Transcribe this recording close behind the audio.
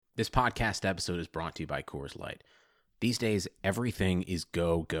This podcast episode is brought to you by Coors Light. These days, everything is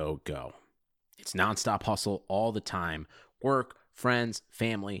go, go, go. It's nonstop hustle all the time. Work, friends,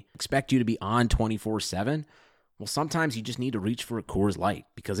 family expect you to be on 24/7. Well, sometimes you just need to reach for a Coors Light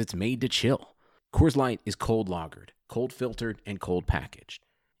because it's made to chill. Coors Light is cold lagered, cold filtered, and cold packaged.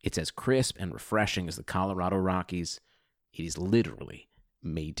 It's as crisp and refreshing as the Colorado Rockies. It is literally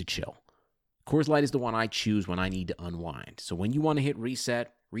made to chill. Coors Light is the one I choose when I need to unwind. So when you want to hit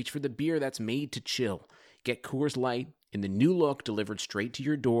reset, reach for the beer that's made to chill. Get Coors Light in the new look delivered straight to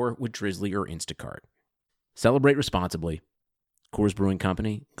your door with Drizzly or Instacart. Celebrate responsibly. Coors Brewing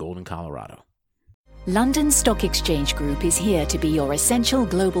Company, Golden, Colorado. London Stock Exchange Group is here to be your essential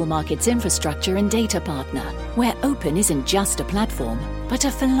global markets infrastructure and data partner, where open isn't just a platform, but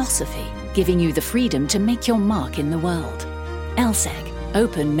a philosophy, giving you the freedom to make your mark in the world. LSEG.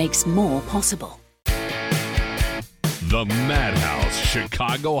 Open makes more possible. The Madhouse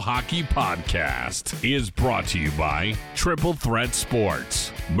Chicago Hockey Podcast is brought to you by Triple Threat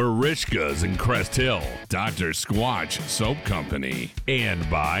Sports, Marishka's in Crest Hill, Dr. Squatch Soap Company, and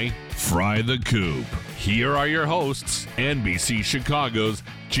by Fry the Coop. Here are your hosts, NBC Chicago's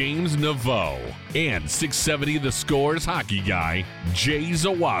James Naveau and 670 The Score's hockey guy, Jay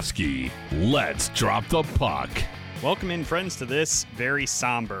Zawoski. Let's drop the puck. Welcome in, friends, to this very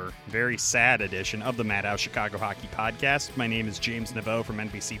somber, very sad edition of the Madhouse Chicago Hockey Podcast. My name is James Naveau from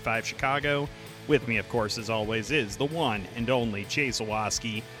NBC5 Chicago. With me, of course, as always, is the one and only Jay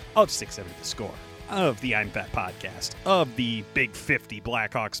Zawoski of 670 The Score, of the I'm Fat Podcast, of the Big 50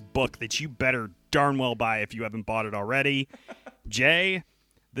 Blackhawks book that you better darn well buy if you haven't bought it already. Jay,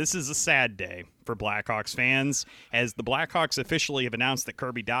 this is a sad day for Blackhawks fans, as the Blackhawks officially have announced that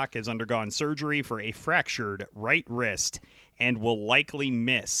Kirby Dach has undergone surgery for a fractured right wrist and will likely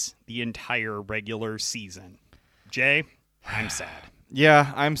miss the entire regular season. Jay, I'm sad.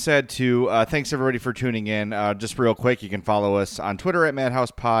 Yeah, I'm sad too. Thanks everybody for tuning in. Just real quick, you can follow us on Twitter at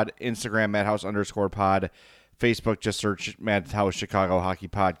MadhousePod, Instagram Madhouse_pod, Facebook, just search Madhouse Chicago Hockey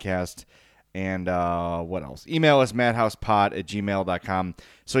Podcast. And what else? Email us madhousepod@gmail.com.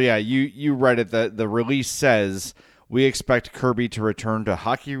 So yeah, you read it. The release says we expect Kirby to return to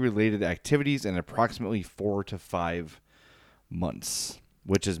hockey-related activities in approximately 4 to 5 months,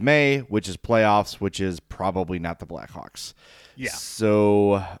 which is May, which is playoffs, which is probably not the Blackhawks. Yeah.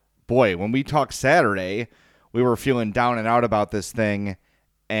 So, boy, when we talked Saturday, we were feeling down and out about this thing,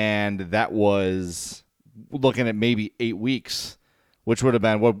 and that was looking at maybe 8 weeks. Which would have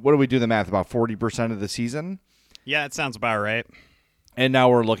been, what do we do the math, about 40% of the season? Yeah, it sounds about right. And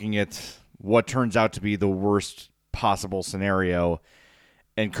now we're looking at what turns out to be the worst possible scenario,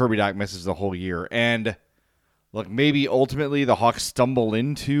 and Kirby Dach misses the whole year. And look, maybe ultimately the Hawks stumble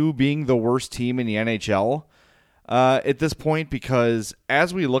into being the worst team in the NHL at this point, because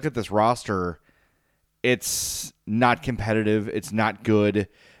as we look at this roster, it's not competitive, it's not good.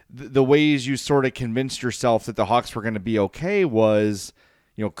 The ways you sort of convinced yourself that the Hawks were going to be okay was,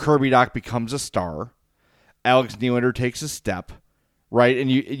 Kirby Dach becomes a star, Alex Nylander takes a step, right?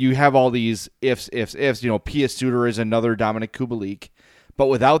 And you have all these ifs. Pia Suter is another Dominic Kubalik. But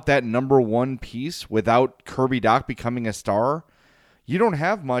without that number one piece, without Kirby Dach becoming a star, you don't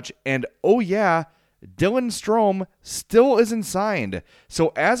have much. And, oh yeah, Dylan Strome still isn't signed.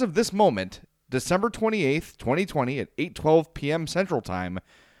 So as of this moment, December 28th, 2020 at 8:12 p.m. Central Time,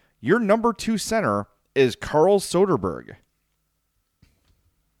 your number 2 center is Carl Soderberg.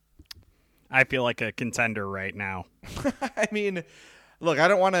 I feel like a contender right now. I mean, look, I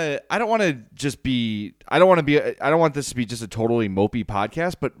don't want this to be just a totally mopey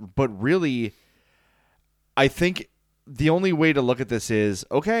podcast, but really, I think the only way to look at this is,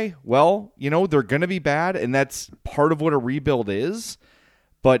 okay, well, they're going to be bad, and that's part of what a rebuild is,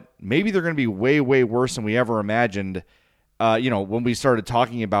 but maybe they're going to be way, way worse than we ever imagined. When we started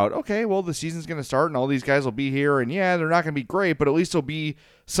talking about, okay, well, the season's going to start and all these guys will be here, and yeah, they're not going to be great, but at least there'll be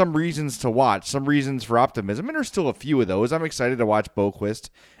some reasons to watch, some reasons for optimism, and there's still a few of those. I'm excited to watch Boquist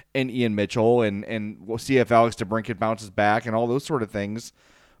and Ian Mitchell, and we'll see if Alex DeBrincat bounces back and all those sort of things.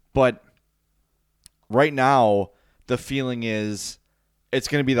 But right now, the feeling is it's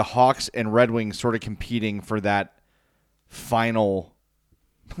going to be the Hawks and Red Wings sort of competing for that final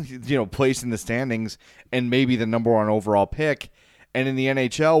place in the standings and maybe the number 1 overall pick. And in the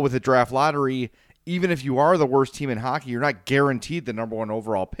NHL with the draft lottery, even if you are the worst team in hockey, you're not guaranteed the number 1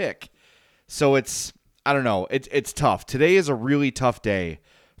 overall pick. So it's tough. Today is a really tough day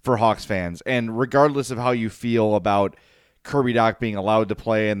for Hawks fans. And regardless of how you feel about Kirby Dach being allowed to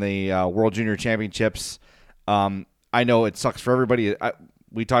play in the World Junior Championships, I know it sucks for everybody.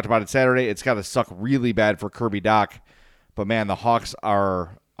 We talked about it Saturday. It's got to suck really bad for Kirby Dach. But man, the Hawks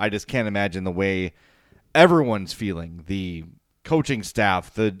are I just can't imagine the way everyone's feeling. The coaching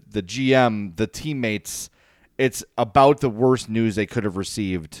staff, the GM, the teammates. It's about the worst news they could have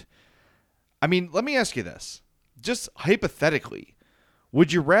received. I mean, let me ask you this. Just hypothetically,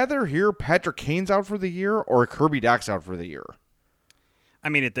 would you rather hear Patrick Kane's out for the year or Kirby Dach's out for the year? I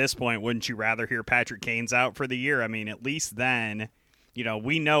mean, at this point, wouldn't you rather hear Patrick Kane's out for the year? I mean, at least then,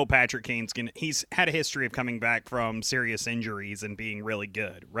 we know Patrick Kane's he's had a history of coming back from serious injuries and being really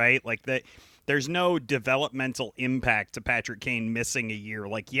good, right? Like that. There's no developmental impact to Patrick Kane missing a year.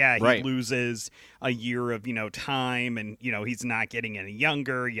 Like, yeah, he loses a year of, time and, he's not getting any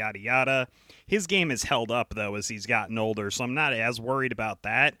younger, yada, yada. His game has held up, though, as he's gotten older, so I'm not as worried about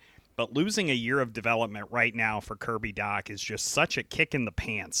that. But losing a year of development right now for Kirby Dach is just such a kick in the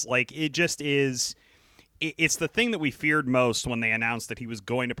pants. Like, it just is... It's the thing that we feared most when they announced that he was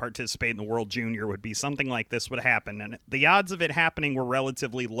going to participate in the World Junior would be something like this would happen. And the odds of it happening were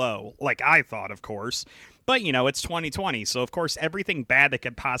relatively low, like I thought, of course. But, it's 2020. So, of course, everything bad that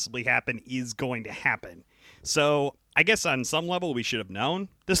could possibly happen is going to happen. So I guess on some level we should have known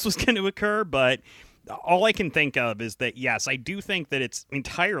this was going to occur. But all I can think of is that, yes, I do think that it's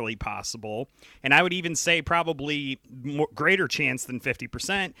entirely possible, and I would even say probably greater chance than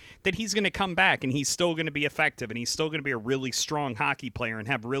 50% that he's going to come back and he's still going to be effective and he's still going to be a really strong hockey player and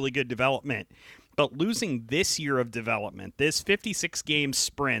have really good development. But losing this year of development, this 56-game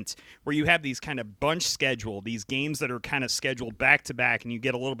sprint where you have these kind of bunch schedule, these games that are kind of scheduled back-to-back and you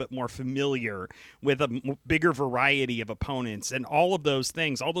get a little bit more familiar with a bigger variety of opponents and all of those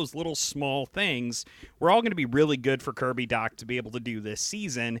things, all those little small things, we're all going to be really good for Kirby Dach to be able to do this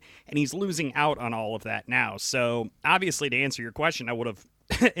season, and he's losing out on all of that now. So obviously, to answer your question, I would have,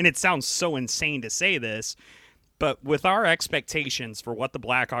 and it sounds so insane to say this, but with our expectations for what the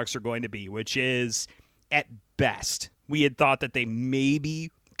Blackhawks are going to be, which is, at best, we had thought that they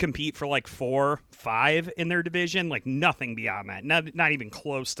maybe compete for like 4-5 in their division, like nothing beyond that, not even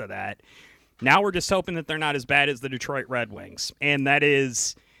close to that. Now we're just hoping that they're not as bad as the Detroit Red Wings. And that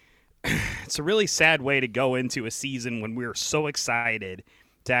is, it's a really sad way to go into a season when we're so excited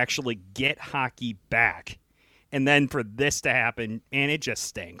to actually get hockey back. And then for this to happen, and it just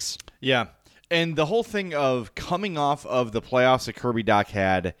stinks. Yeah. And the whole thing of coming off of the playoffs that Kirby Dach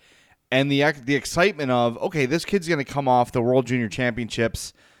had and the excitement of, okay, this kid's going to come off the World Junior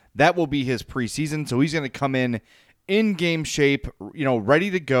Championships. That will be his preseason. So he's going to come in game shape,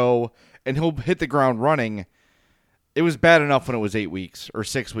 ready to go, and he'll hit the ground running. It was bad enough when it was 8 weeks or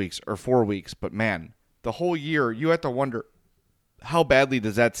 6 weeks or 4 weeks. But, man, the whole year, you have to wonder, how badly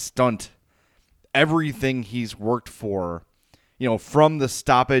does that stunt everything he's worked for, from the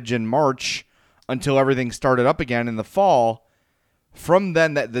stoppage in March until everything started up again in the fall. From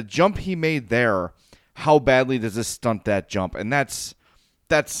then, the jump he made there, how badly does this stunt that jump? And that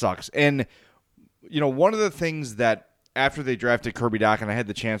sucks. And, one of the things that after they drafted Kirby Dach, and I had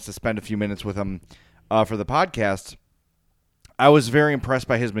the chance to spend a few minutes with him for the podcast, I was very impressed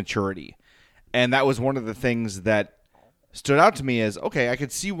by his maturity. And that was one of the things that stood out to me as, okay, I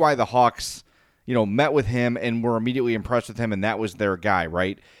could see why the Hawks, met with him and were immediately impressed with him, and that was their guy,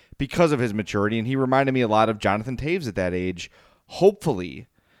 right? Because of his maturity, and he reminded me a lot of Jonathan Toews at that age. Hopefully,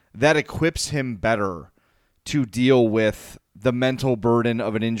 that equips him better to deal with the mental burden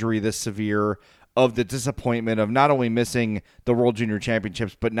of an injury this severe, of the disappointment of not only missing the World Junior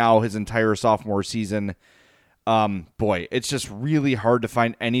Championships, but now his entire sophomore season. Boy, it's just really hard to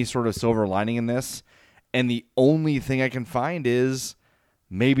find any sort of silver lining in this, and the only thing I can find is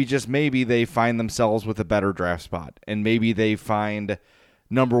maybe, just maybe, they find themselves with a better draft spot, and maybe they find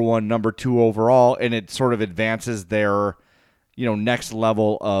number 1, number 2 overall, and it sort of advances their, next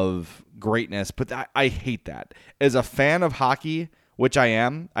level of greatness. But I hate that. As a fan of hockey, which I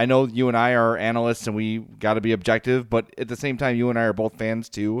am, I know you and I are analysts and we got to be objective, but at the same time, you and I are both fans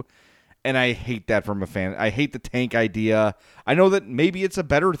too. And I hate that from a fan. I hate the tank idea. I know that maybe it's a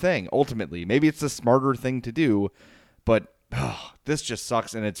better thing, ultimately. Maybe it's the smarter thing to do, but this just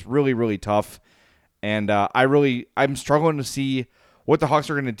sucks, and it's really, really tough. And I'm struggling to see what the Hawks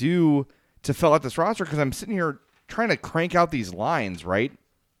are going to do to fill out this roster, because I'm sitting here trying to crank out these lines, right?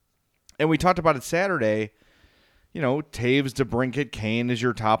 And we talked about it Saturday. Toews, DeBrincat, Kane is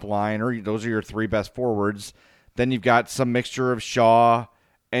your top line, or those are your 3 best forwards. Then you've got some mixture of Shaw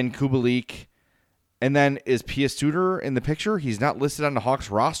and Kubalik. And then is Pia Suter in the picture? He's not listed on the Hawks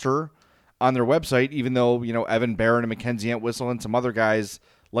roster on their website, even though, Evan Barron and Mackenzie Entwistle and some other guys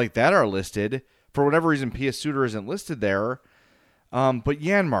like that are listed. For whatever reason, Pia Suter isn't listed there. But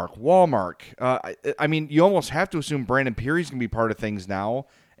Janmark, Wallmark, you almost have to assume Brandon Peary's going to be part of things now,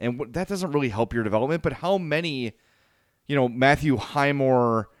 and that doesn't really help your development. But how many Matthew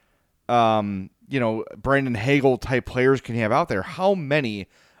Highmore, Brandon Hagel type players can you have out there? How many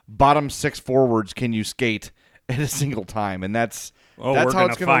bottom six forwards can you skate at a single time? And that's how it's going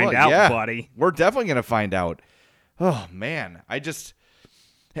to find look. out, yeah, buddy. We're definitely going to find out. Oh man, I just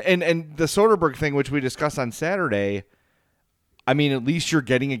and the Soderbergh thing, which we discussed on Saturday. I mean, at least you're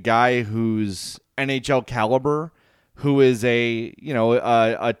getting a guy who's NHL caliber, who is a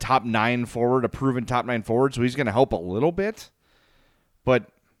top 9 forward, a proven top 9 forward, so he's going to help a little bit. But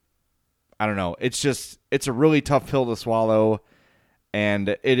I don't know. It's a really tough pill to swallow, and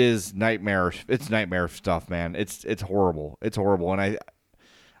it is nightmare. It's nightmare stuff, man. It's horrible. It's horrible, and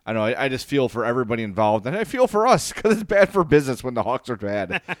I know I just feel for everybody involved, and I feel for us because it's bad for business when the Hawks are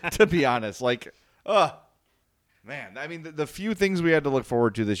bad. To be honest, man, I mean, the few things we had to look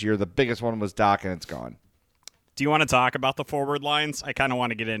forward to this year, the biggest one was Dach, and it's gone. Do you want to talk about the forward lines? I kind of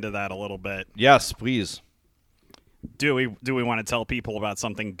want to get into that a little bit. Yes, please. Do we want to tell people about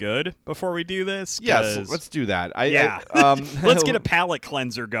something good before we do this? Yes, let's do that. Let's get a palate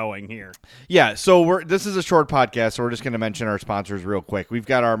cleanser going here. Yeah, so this is a short podcast, so we're just going to mention our sponsors real quick. We've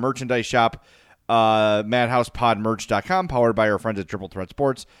got our merchandise shop, madhousepodmerch.com, powered by our friends at Triple Threat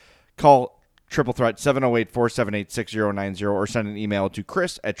Sports. Call Triple Threat 708-478-6090 or send an email to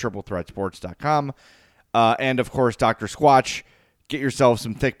chris@triplethreatsports.com. And, of course, Dr. Squatch. Get yourself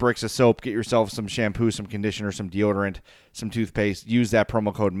some thick bricks of soap. Get yourself some shampoo, some conditioner, some deodorant, some toothpaste. Use that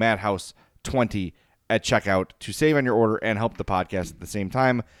promo code MADHOUSE20 at checkout to save on your order and help the podcast at the same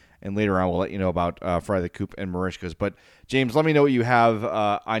time. And later on, we'll let you know about Fry the Coop and Marishka's. But, James, let me know what you have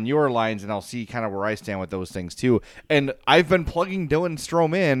on your lines, and I'll see kind of where I stand with those things, too. And I've been plugging Dylan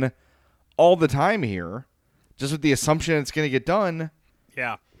Strome in all the time here, just with the assumption it's going to get done.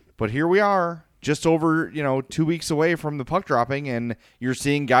 Yeah. But here we are, just over 2 weeks away from the puck dropping, and you're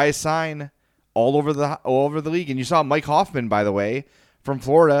seeing guys sign all over the league. And you saw Mike Hoffman, by the way, from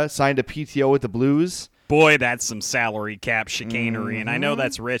Florida, signed a PTO with the Blues. Boy, that's some salary cap chicanery, and I know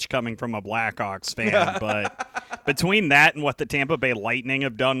that's rich coming from a Blackhawks fan, but between that and what the Tampa Bay Lightning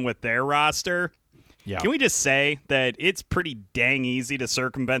have done with their roster, can we just say that it's pretty dang easy to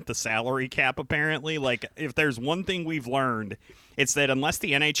circumvent the salary cap, apparently? Like, if there's one thing we've learned, it's that unless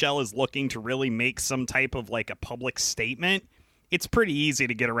the NHL is looking to really make some type of, a public statement, it's pretty easy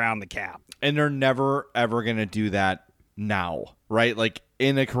to get around the cap. And they're never, ever going to do that now, right? Like,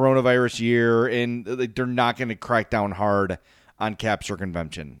 in a coronavirus year, they're not going to crack down hard on cap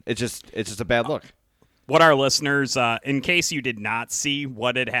circumvention. It's just a bad look. What our listeners, in case you did not see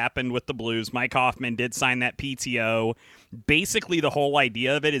what had happened with the Blues, Mike Hoffman did sign that PTO. Basically, the whole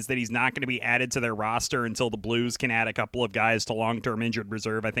idea of it is that he's not going to be added to their roster until the Blues can add a couple of guys to long-term injured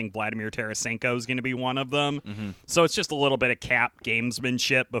reserve. I think Vladimir Tarasenko is going to be one of them. Mm-hmm. So it's just a little bit of cap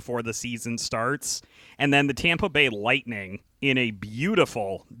gamesmanship before the season starts. And then the Tampa Bay Lightning, in a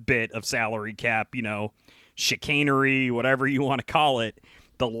beautiful bit of salary cap, chicanery, whatever you want to call it,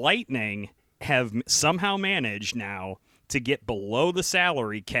 the Lightning have somehow managed now to get below the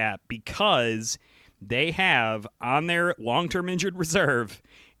salary cap because they have on their long-term injured reserve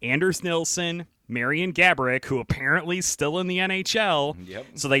Anders Nilsson, Marian Gaborik, who apparently is still in the NHL. Yep.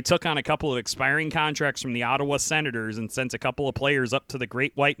 So they took on a couple of expiring contracts from the Ottawa Senators and sent a couple of players up to the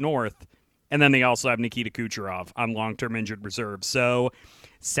Great White North. And then they also have Nikita Kucherov on long-term injured reserve. So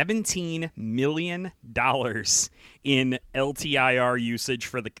 $17 million in LTIR usage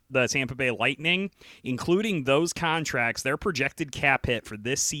for the Tampa Bay Lightning, including those contracts. Their projected cap hit for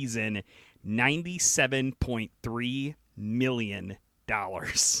this season, $97.3 million.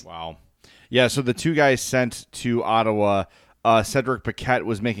 Wow. Yeah, so the two guys sent to Ottawa, Cedric Paquette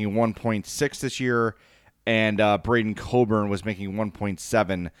was making 1.6 this year, and Braden Coburn was making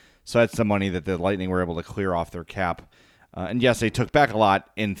 1.7. So that's the money that the Lightning were able to clear off their cap. And yes, they took back a lot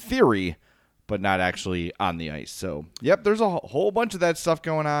in theory, but not actually on the ice. So, yep, there's a whole bunch of that stuff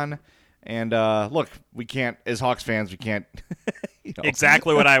going on. And look, we can't, as Hawks fans, we can't.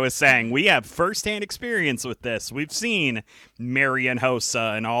 Exactly what I was saying. We have firsthand experience with this. We've seen Marian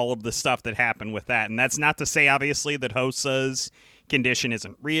Hossa and all of the stuff that happened with that. And that's not to say, obviously, that Hossa's condition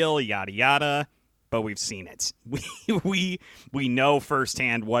isn't real, yada, yada. But we've seen it. We know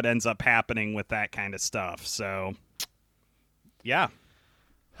firsthand what ends up happening with that kind of stuff. So, yeah.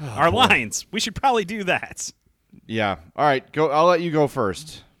 Our lines. We should probably do that. Yeah. All right. Go. I'll let you go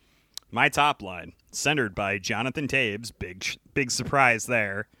first. My top line, centered by Jonathan Taves, big surprise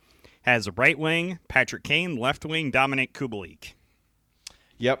there, has right wing Patrick Kane, left wing Dominic Kubalik.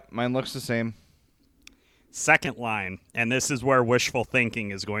 Yep. Mine looks the same. Second line, and this is where wishful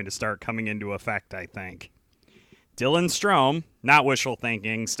thinking is going to start coming into effect, I think. Dylan Strome, not wishful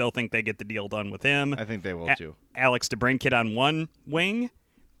thinking, still think they get the deal done with him. I think they will too. Alex DeBrincat on one wing,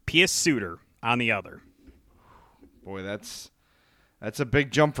 Pius Suter on the other. Boy, that's a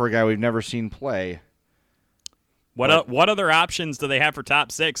big jump for a guy we've never seen play. What other options do they have for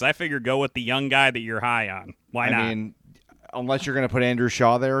top 6? I figure go with the young guy that you're high on. Why not? I mean, unless you're going to put Andrew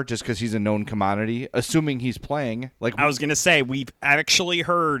Shaw there just because he's a known commodity, assuming he's playing. Like I was going to say, we've actually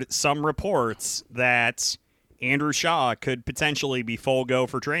heard some reports that Andrew Shaw could potentially be full go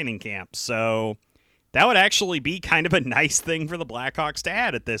for training camp. So that would actually be kind of a nice thing for the Blackhawks to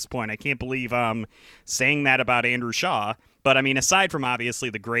add at this point. I can't believe I'm saying that about Andrew Shaw. But, I mean, aside from obviously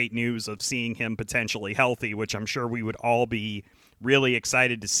the great news of seeing him potentially healthy, which I'm sure we would all be really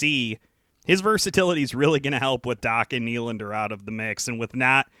excited to see, his versatility is really going to help with Dach and Nylander out of the mix. And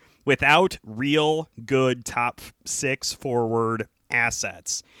without real good top 6 forward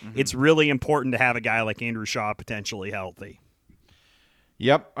assets, it's really important to have a guy like Andrew Shaw potentially healthy.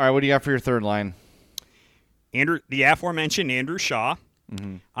 Yep. All right, what do you got for your third line? The aforementioned Andrew Shaw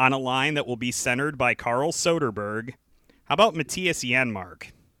on a line that will be centered by Carl Soderberg. How about Matthias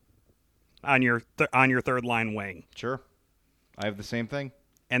Janmark on your third line wing? Sure. I have the same thing.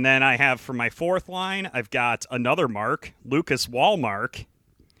 And then I have for my fourth line, I've got another Mark, Lucas Wallmark,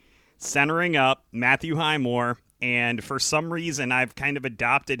 centering up Matthew Highmore. And for some reason, I've kind of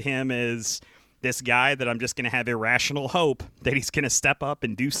adopted him as this guy that I'm just going to have irrational hope that he's going to step up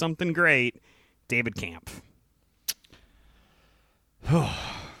and do something great, David Kampf.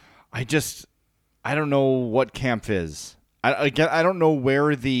 I don't know what Kampf is. I don't know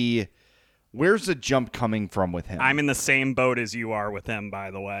where's the jump coming from with him. I'm in the same boat as you are with him,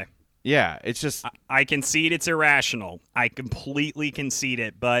 by the way. Yeah, it's just... I concede it's irrational. I completely concede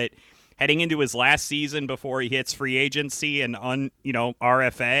it, but heading into his last season before he hits free agency and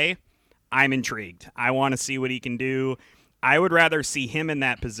RFA, I'm intrigued. I want to see what he can do. I would rather see him in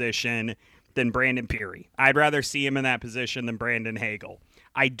that position than Brandon Peary. I'd rather see him in that position than Brandon Hagel.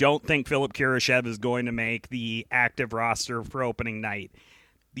 I don't think Philip Kurashev is going to make the active roster for opening night.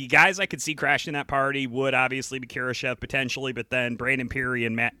 The guys I could see crashing that party would obviously be Kurashev potentially, but then Brandon Peary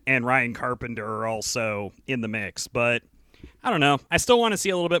and Ryan Carpenter are also in the mix. But I don't know. I still want to see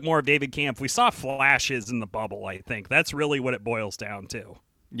a little bit more of David Kampf. We saw flashes in the bubble, I think. That's really what it boils down to.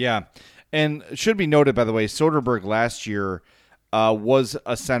 Yeah. And it should be noted, by the way, Soderberg last year was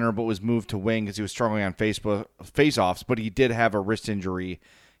a center but was moved to wing because he was struggling on face-offs, but he did have a wrist injury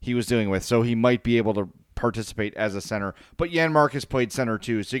he was dealing with, so he might be able to participate as a center. But Janmark has played center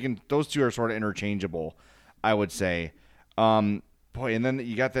too, so those two are sort of interchangeable, I would say. And then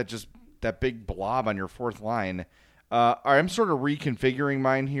you got that big blob on your fourth line. I'm sort of reconfiguring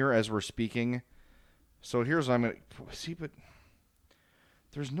mine here as we're speaking. So here's what I'm going to see, but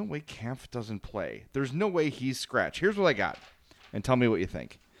there's no way Kampf doesn't play. There's no way he's scratched. Here's what I got, and tell me what you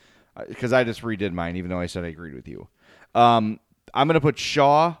think, because I just redid mine, even though I said I agreed with you. I'm going to put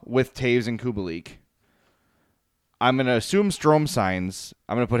Shaw with Taves and Kubalik. I'm going to assume Strome signs.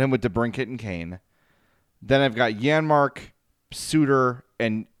 I'm going to put him with DeBrincat and Kane. Then I've got Janmark, Suter,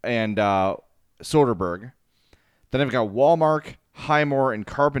 and Soderberg. Then I've got Wallmark, Highmore, and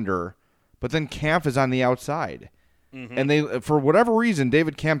Carpenter. But then Kampf is on the outside. Mm-hmm. And they, for whatever reason,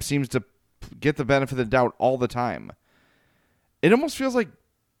 David Kampf seems to get the benefit of the doubt all the time. It almost feels like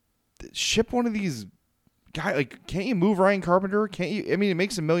ship one of these guys. Like, can't you move Ryan Carpenter? Can't you? I mean, it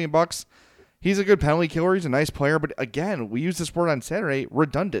makes $1 million. He's a good penalty killer. He's a nice player. But again, we used this word on Saturday,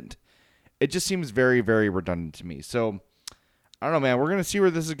 redundant. It just seems very, very redundant to me. So, I don't know, man. We're going to see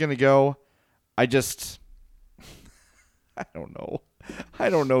where this is going to go. I don't know. I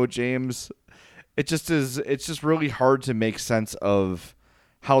don't know, James. It just is. It's just really hard to make sense of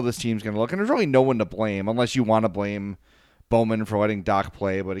how this team's going to look. And there's really no one to blame unless you want to blame Bowman for letting Dach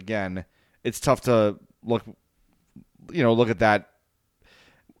play. But again, it's tough to look at that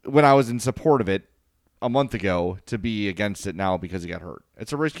when I was in support of it a month ago to be against it now because he got hurt.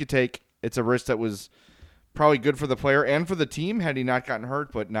 It's a risk you take. It's a risk that was probably good for the player and for the team had he not gotten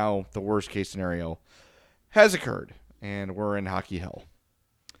hurt. But now the worst case scenario has occurred, and we're in hockey hell.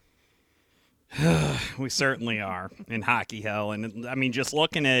 We certainly are in hockey hell. And I mean, just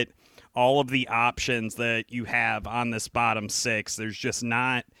looking at all of the options that you have on this bottom six,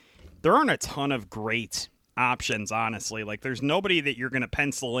 there aren't a ton of great options, honestly. Like, there's nobody that you're going to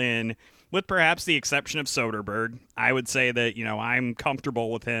pencil in, with perhaps the exception of Soderberg. I would say that, I'm comfortable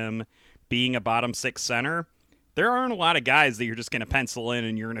with him being a bottom six center. There aren't a lot of guys that you're just going to pencil in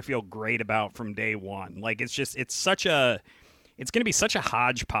and you're going to feel great about from day one. Like, it's such a it's going to be such a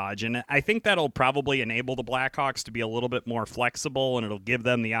hodgepodge, and I think that'll probably enable the Blackhawks to be a little bit more flexible, and it'll give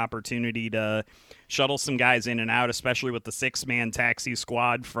them the opportunity to shuttle some guys in and out, especially with the 6-man taxi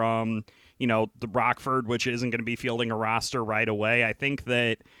squad from, the Rockford, which isn't going to be fielding a roster right away. I think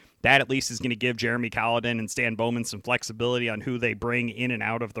that at least is going to give Jeremy Colliton and Stan Bowman some flexibility on who they bring in and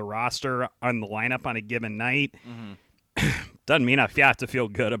out of the roster on the lineup on a given night. Doesn't mean I have to feel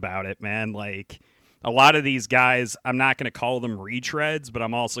good about it, man. Like, a lot of these guys, I'm not going to call them retreads, but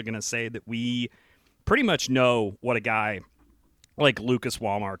I'm also going to say that we pretty much know what a guy like Lucas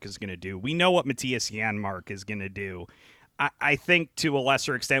Wallmark is going to do. We know what Matthias Janmark is going to do. I think to a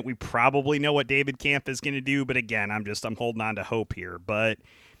lesser extent, we probably know what David Kampf is going to do, but again, I'm holding on to hope here. But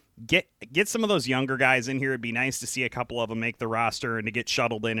get some of those younger guys in here. It'd be nice to see a couple of them make the roster and to get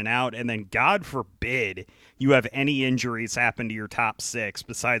shuttled in and out. And then, God forbid, you have any injuries happen to your top 6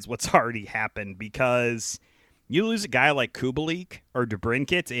 besides what's already happened, because you lose a guy like Kubalik or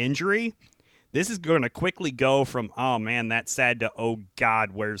DeBrincat to injury, this is going to quickly go from, oh, man, that's sad, to, oh,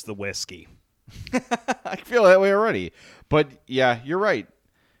 God, where's the whiskey? I feel that way already. But, yeah, you're right.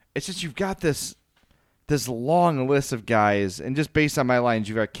 It's just you've got this long list of guys, and just based on my lines,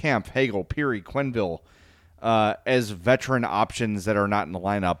 you've got Camp, Hagel, Peary, Quenneville as veteran options that are not in the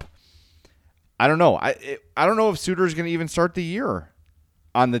lineup. I don't know. I don't know if Suter's going to even start the year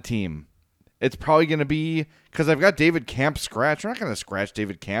on the team. It's probably going to be because I've got David Camp scratched. We're not going to scratch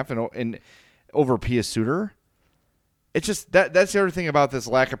David Camp and over Pius Suter. It's just that's the other thing about this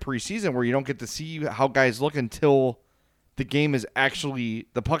lack of preseason, where you don't get to see how guys look until the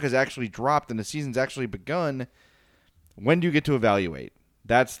puck is actually dropped and the season's actually begun. When do you get to evaluate?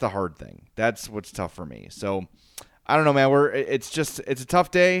 That's the hard thing. That's what's tough for me. So I don't know, man. It's a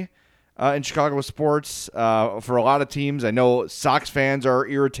tough day in Chicago sports for a lot of teams. I know Sox fans are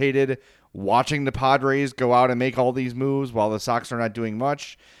irritated watching the Padres go out and make all these moves while the Sox are not doing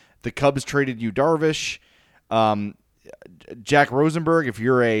much. The Cubs traded Yu Darvish. Jack Rosenberg, if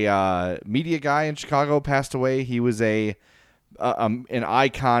you're a media guy in Chicago, passed away. He was an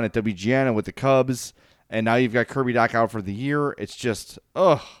icon at WGN and with the Cubs, and now you've got Kirby Dach out for the year. It's just,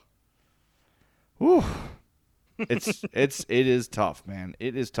 it is tough, man.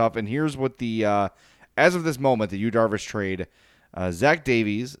 It is tough. And here's what as of this moment, the Yu Darvish trade: Zach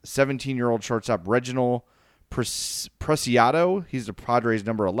Davies, 17-year-old shortstop Reginald Preciado, he's the Padres'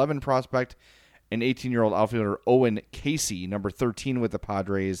 number 11 prospect, and 18-year-old outfielder Owen Casey, number 13 with the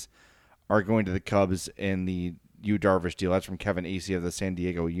Padres, are going to the Cubs in the Yu Darvish deal. That's from Kevin Acey of the San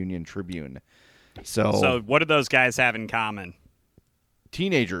Diego Union Tribune. So what do those guys have in common?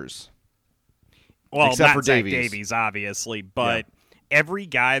 Teenagers. Well, except not for Zach Davies. Davies, obviously, but every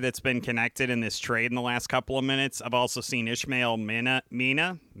guy that's been connected in this trade in the last couple of minutes, I've also seen Ishmael Mena,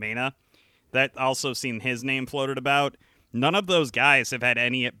 that also seen his name floated about. None of those guys have had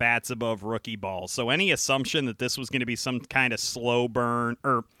any at-bats above rookie ball. So any assumption that this was going to be some kind of slow burn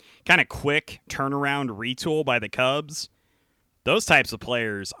or kind of quick turnaround retool by the Cubs, those types of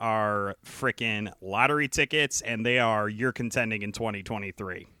players are freaking lottery tickets, and you're contending in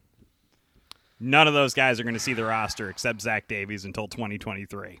 2023. None of those guys are going to see the roster except Zach Davies until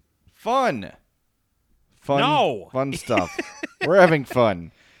 2023. Fun stuff. We're having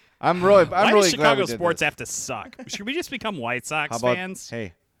fun. I'm Why really does glad Chicago we did sports this. have to suck? Should we just become White Sox How about, fans?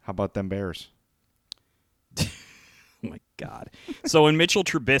 Hey, how about them Bears? Oh, my God. So when Mitchell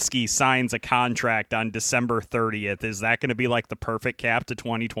Trubisky signs a contract on December 30th, is that going to be like the perfect cap to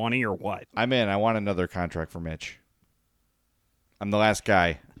 2020 or what? I'm in. I want another contract for Mitch. I'm the last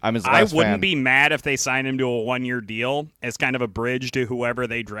guy. I'm his last I wouldn't fan. be mad if they signed him to a one-year deal as kind of a bridge to whoever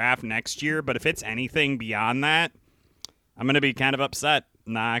they draft next year, but if it's anything beyond that, I'm going to be kind of upset.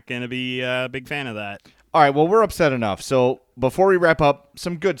 Not going to be a big fan of that. All right, well, we're upset enough. So before we wrap up,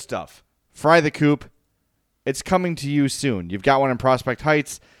 some good stuff. Fry the Coop. It's coming to you soon. You've got one in Prospect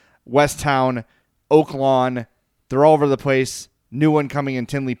Heights, Westtown, Oak Lawn. They're all over the place. New one coming in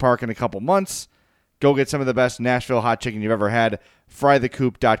Tinley Park in a couple months. Go get some of the best Nashville hot chicken you've ever had.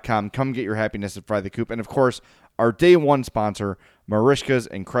 FryTheCoop.com. Come get your happiness at Fry the Coop. And, of course, our day one sponsor, Marishka's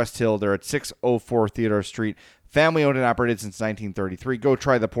in Crest Hill. They're at 604 Theodore Street. Family owned and operated since 1933. Go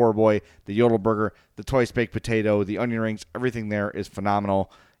try the Poor Boy, the Yodel Burger, the Twice Baked Potato, the onion rings. Everything there is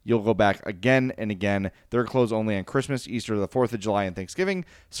phenomenal. You'll go back again and again. They're closed only on Christmas, Easter, the 4th of July, and Thanksgiving.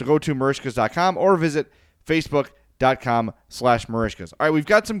 So go to Marishkas.com or visit Facebook.com/Marishkas. All right, we've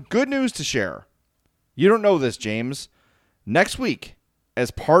got some good news to share. You don't know this, James. Next week,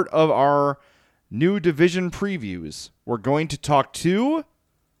 as part of our new division previews, we're going to talk to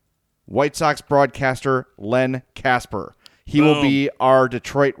White Sox broadcaster Len Casper. He will be our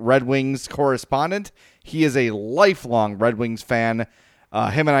Detroit Red Wings correspondent. He is a lifelong Red Wings fan.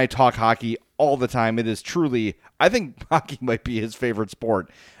 Him and I talk hockey all the time. It is truly, I think hockey might be his favorite sport.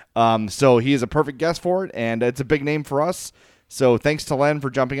 So he is a perfect guest for it, and it's a big name for us. So thanks to Len for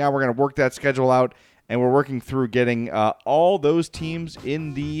jumping out. We're going to work that schedule out, and we're working through getting all those teams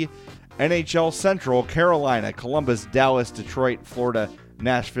in the NHL Central: Carolina, Columbus, Dallas, Detroit, Florida,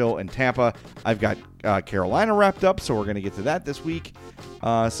 Nashville, and Tampa. I've got Carolina wrapped up, so we're going to get to that this week.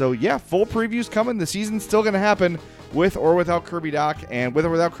 So yeah, full previews coming. The season's still going to happen with or without Kirby Dach, and with or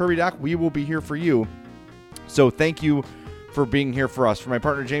without Kirby Dach, we will be here for you. So thank you for being here for us. For my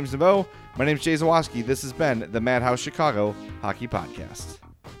partner James Neveau, my name is Jay Zawoski. This has been the Madhouse Chicago Hockey Podcast.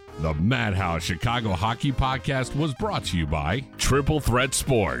 The Madhouse Chicago Hockey Podcast was brought to you by Triple Threat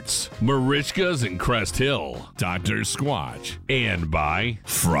Sports, Marishka's in Crest Hill, Dr. Squatch, and by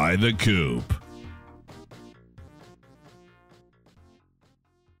Fry the Coop.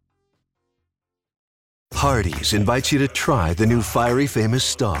 Hardee's invites you to try the new Fiery Famous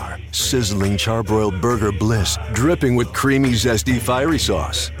Star. Sizzling charbroiled burger bliss, dripping with creamy, zesty fiery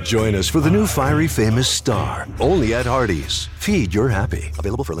sauce. Join us for the new Fiery Famous Star, only at Hardee's. Feed your happy.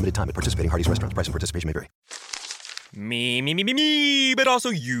 Available for a limited time at participating Hardee's restaurants. Price and participation may vary. Me, but also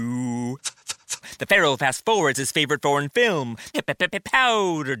you. The Pharaoh fast forwards his favorite foreign film,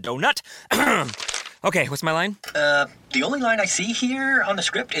 Powder Donut. Okay, what's my line? The only line I see here on the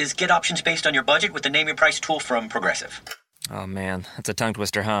script is get options based on your budget with the Name Your Price tool from Progressive. Oh man, that's a tongue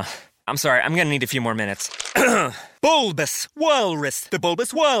twister, huh? I'm sorry, I'm gonna need a few more minutes. Bulbous Walrus, the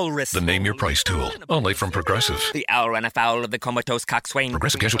Bulbous Walrus. The Name Your Price tool, only from Progressive. The owl ran afoul of the comatose coxswain.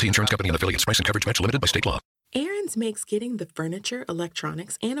 Progressive Casualty Insurance Company and affiliates. Price and coverage match limited by state law. Aaron's makes getting the furniture,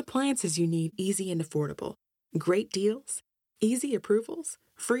 electronics, and appliances you need easy and affordable. Great deals, easy approvals,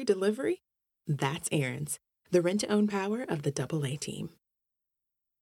 free delivery. That's Aaron's, the rent-to-own power of the AA team.